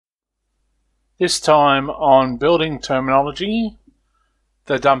This time on building terminology,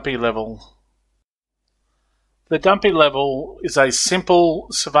 the Dumpy Level. The Dumpy Level is a simple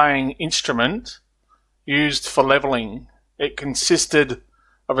surveying instrument used for levelling. It consisted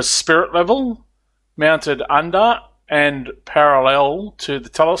of a spirit level mounted under and parallel to the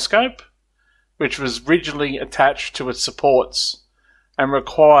telescope, which was rigidly attached to its supports and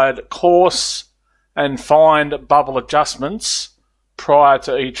required coarse and fine bubble adjustments prior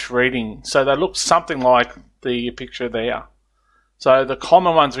to each reading. So they look something like the picture there. So the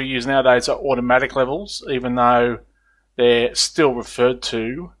common ones we use nowadays are automatic levels, even though they're still referred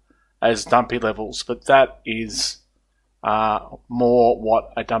to as dumpy levels, but that is more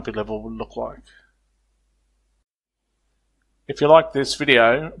what a dumpy level would look like. If you like this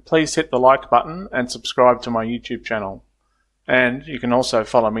video, please hit the like button and subscribe to my YouTube channel. And you can also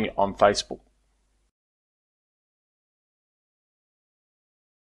follow me on Facebook.